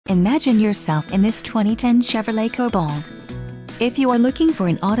Imagine yourself in this 2010 Chevrolet Cobalt. If you are looking for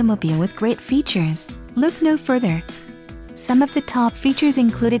an automobile with great features, look no further. Some of the top features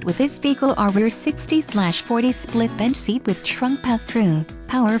included with this vehicle are rear 60/40 split bench seat with trunk pass-through,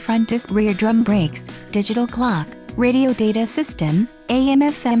 power front disc rear drum brakes, digital clock, radio data system,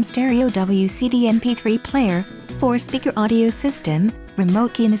 AM/FM stereo WCD MP3 player, 4-speaker audio system,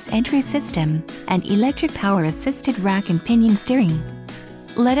 remote keyless entry system, and electric power assisted rack and pinion steering.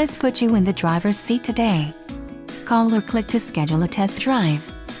 Let us put you in the driver's seat today. Call or click to schedule a test drive.